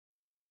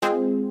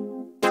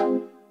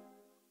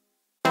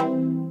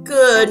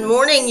Good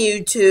morning,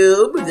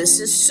 YouTube.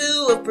 This is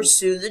Sue of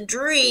Pursue the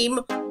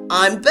Dream.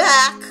 I'm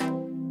back.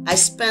 I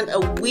spent a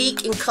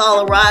week in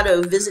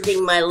Colorado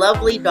visiting my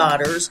lovely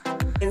daughters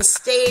and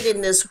stayed in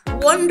this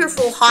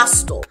wonderful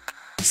hostel,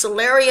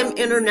 Solarium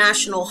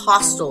International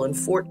Hostel in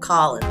Fort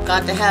Collins.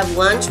 Got to have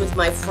lunch with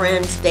my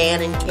friends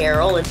Dan and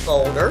Carol in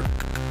Boulder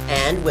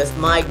and with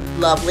my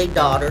lovely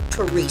daughter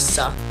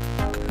Teresa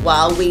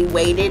while we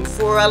waited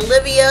for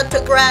Olivia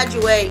to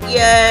graduate.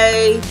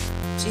 Yay!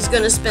 She's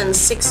going to spend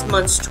 6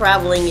 months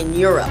traveling in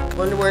Europe.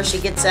 Wonder where she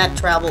gets that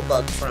travel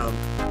bug from.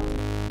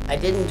 I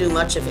didn't do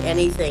much of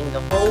anything the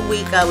whole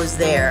week I was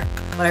there,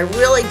 but I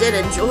really did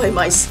enjoy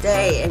my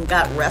stay and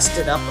got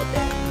rested up a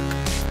bit.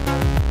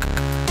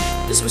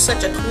 This was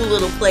such a cool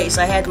little place.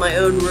 I had my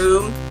own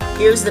room.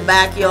 Here's the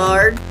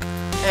backyard,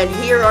 and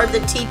here are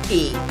the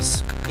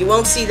teepees. You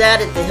won't see that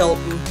at the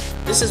Hilton.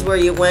 This is where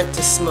you went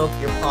to smoke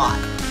your pot.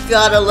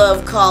 Gotta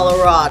love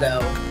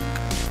Colorado.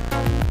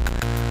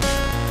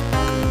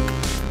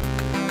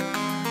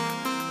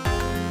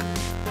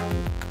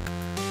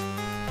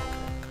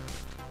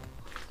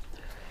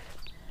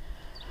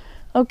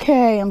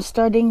 Okay, I'm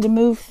starting to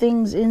move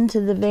things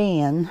into the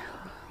van.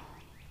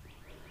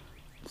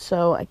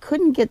 So I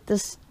couldn't get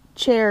this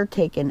chair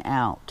taken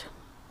out.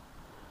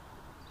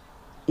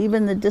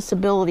 Even the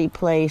disability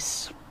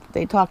place,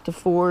 they talked to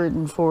Ford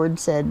and Ford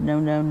said no,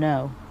 no,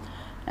 no.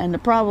 And the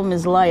problem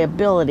is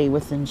liability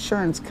with the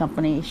insurance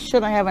company.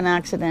 Should I have an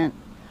accident,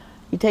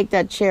 you take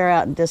that chair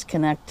out and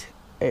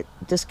it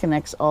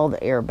disconnects all the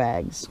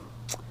airbags.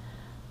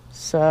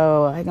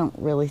 So I don't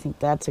really think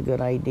that's a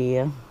good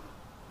idea.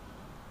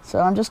 So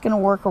I'm just going to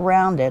work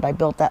around it. I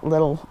built that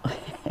little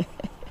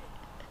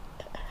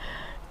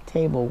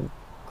table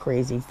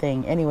crazy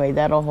thing. Anyway,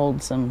 that'll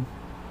hold some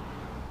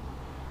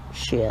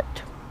shit.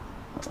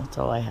 That's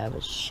all I have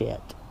is shit.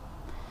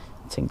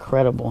 It's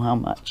incredible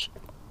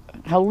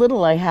how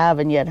little I have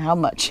and yet how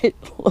much it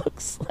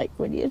looks like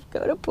when you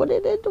go to put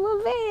it into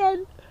a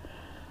van.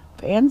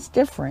 Van's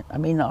different. I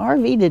mean, the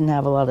RV didn't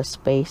have a lot of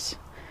space,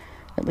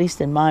 at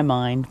least in my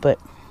mind, but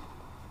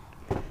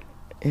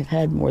it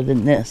had more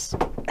than this.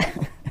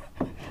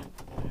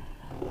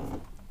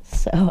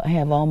 So I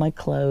have all my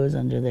clothes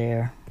under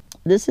there.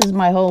 This is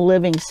my whole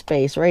living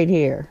space right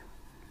here.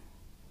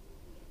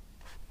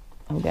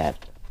 I've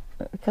got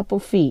a couple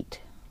feet.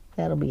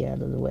 That'll be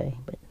out of the way,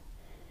 but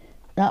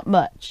not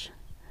much.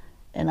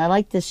 And I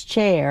like this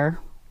chair.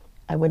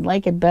 I would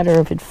like it better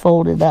if it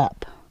folded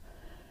up,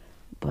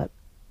 but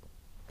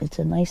it's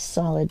a nice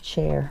solid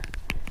chair.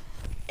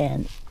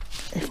 And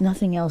if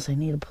nothing else, I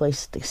need a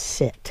place to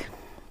sit.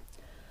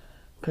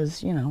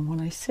 Because, you know, when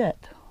I sit,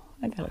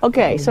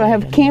 okay, so I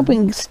have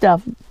camping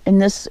stuff in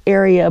this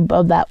area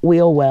above that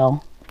wheel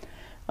well.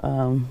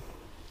 A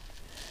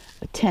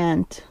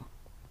tent.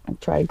 I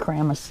tried to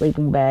cram a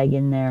sleeping bag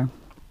in there.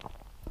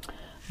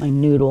 My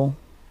noodle.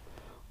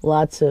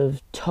 Lots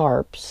of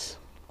tarps.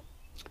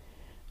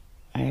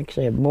 I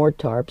actually have more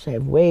tarps. I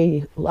have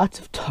lots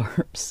of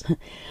tarps.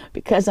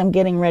 Because I'm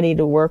getting ready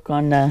to work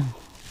on I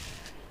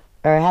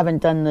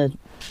haven't done the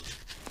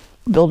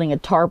building a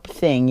tarp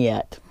thing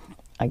yet.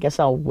 I guess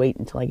I'll wait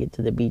until I get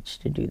to the beach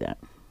to do that.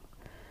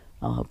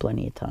 I'll have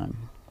plenty of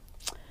time.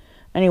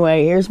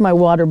 Anyway, here's my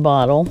water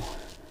bottle,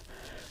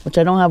 which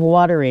I don't have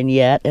water in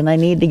yet, and I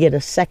need to get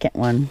a second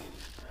one.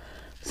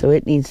 So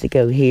it needs to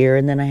go here,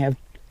 and then I have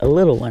a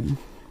little one.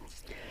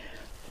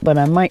 But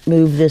I might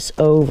move this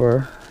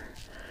over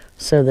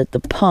so that the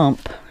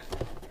pump,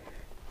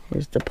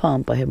 here's the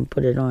pump, I haven't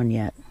put it on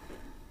yet.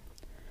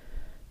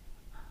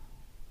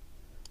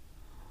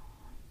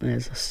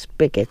 There's a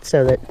spigot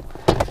so that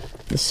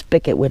the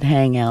spigot would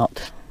hang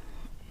out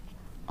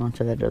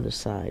onto that other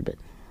side, but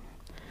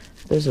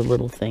those are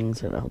little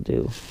things that I'll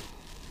do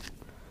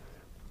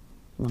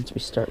once we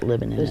start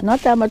living in it. There's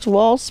not that much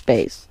wall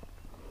space,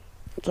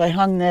 so I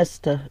hung this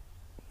to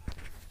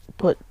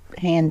put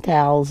hand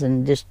towels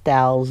and dish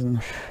towels,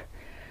 and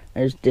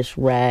there's dish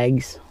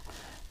rags,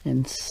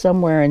 and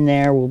somewhere in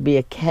there will be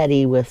a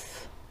caddy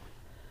with,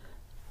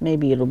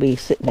 maybe it'll be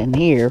sitting in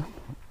here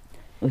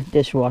with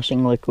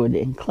dishwashing liquid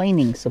and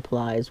cleaning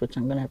supplies, which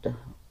I'm going to have to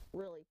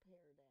really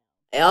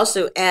pare down. I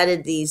also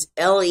added these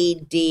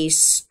LED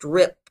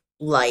strip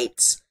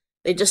lights.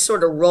 They just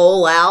sort of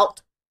roll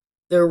out.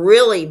 They're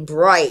really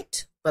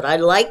bright, but I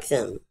like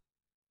them.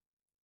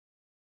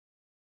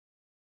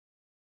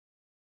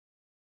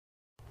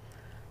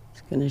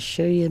 Just going to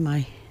show you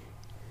I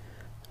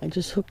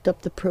just hooked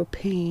up the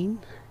propane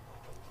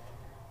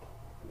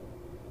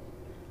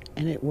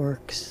and it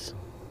works.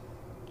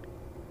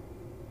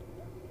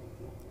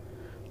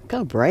 Look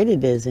how bright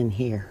it is in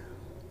here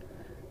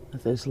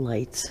with those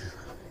lights.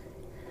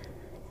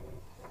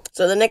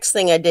 So the next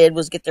thing I did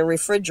was get the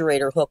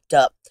refrigerator hooked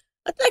up.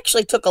 It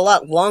actually took a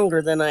lot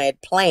longer than I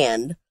had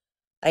planned.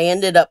 I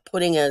ended up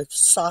putting a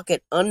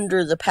socket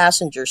under the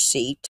passenger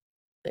seat.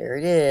 There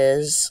it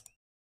is.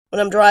 When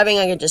I'm driving,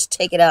 I can just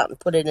take it out and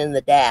put it in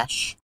the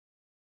dash.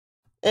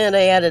 And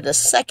I added a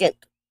second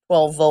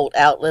 12-volt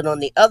outlet on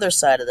the other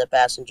side of the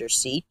passenger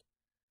seat.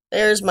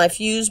 There's my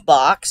fuse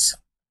box,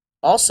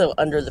 also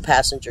under the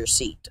passenger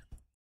seat.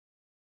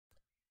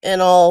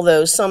 And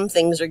although some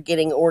things are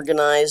getting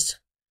organized,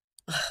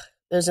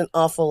 there's an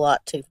awful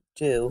lot to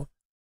do.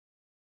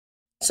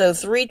 So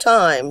 3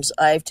 times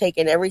I've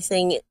taken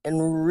everything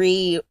and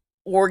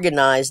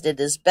reorganized it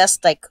as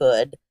best I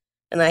could,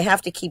 and I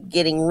have to keep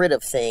getting rid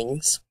of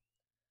things.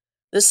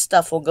 This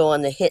stuff will go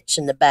on the hitch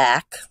in the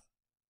back.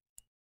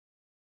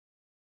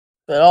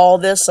 But all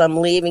this I'm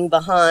leaving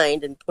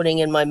behind and putting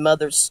in my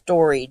mother's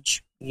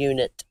storage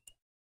unit.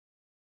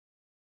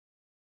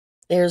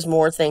 There's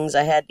more things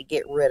I had to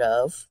get rid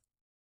of.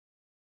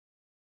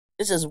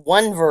 This is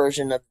one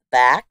version of the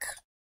back.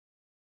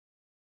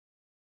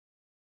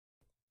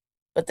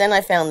 But then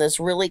I found this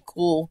really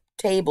cool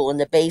table in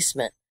the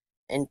basement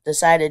and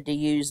decided to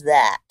use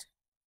that.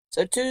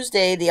 So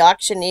Tuesday, the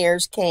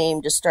auctioneers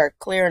came to start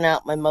clearing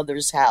out my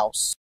mother's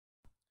house.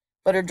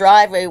 But her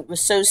driveway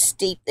was so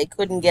steep they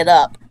couldn't get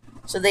up,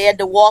 so they had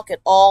to walk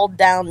it all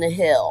down the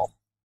hill.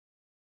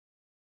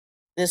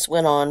 This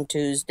went on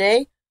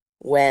Tuesday,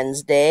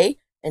 Wednesday,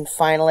 and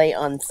finally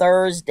on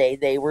Thursday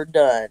they were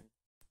done.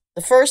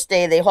 The first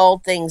day they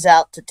hauled things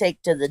out to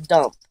take to the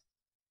dump.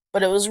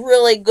 But it was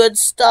really good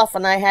stuff,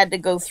 and I had to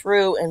go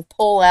through and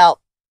pull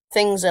out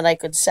things that I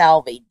could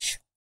salvage.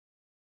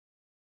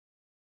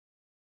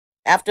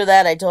 After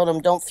that, I told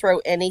them don't throw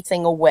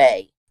anything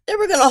away. They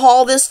were going to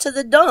haul this to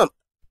the dump.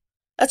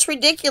 That's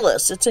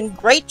ridiculous. It's in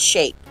great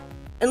shape.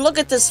 And look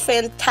at this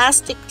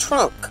fantastic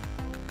trunk.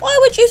 Why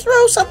would you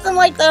throw something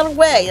like that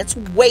away? It's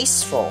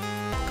wasteful.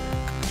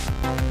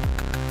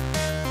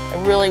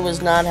 I really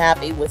was not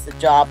happy with the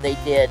job they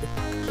did.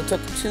 It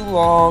took too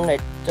long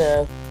at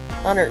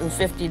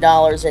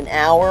 $150 an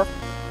hour,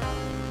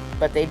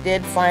 but they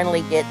did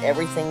finally get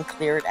everything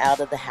cleared out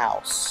of the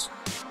house.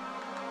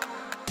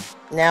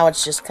 Now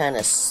it's just kind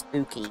of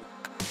spooky.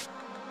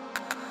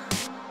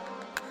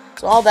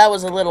 So all that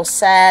was a little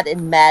sad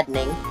and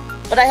maddening,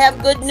 but I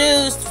have good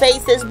news.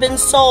 Faith has been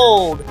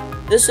sold.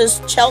 This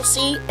is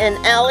Chelsea and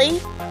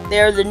Allie.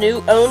 They're the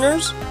new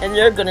owners, and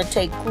they're going to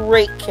take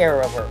great care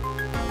of her.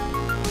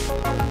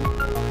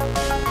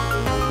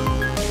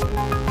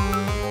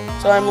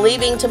 So I'm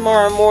leaving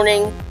tomorrow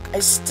morning. I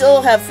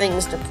still have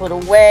things to put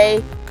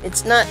away.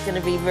 It's not going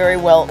to be very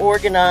well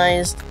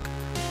organized,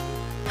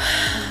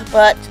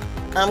 but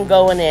I'm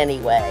going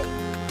anyway.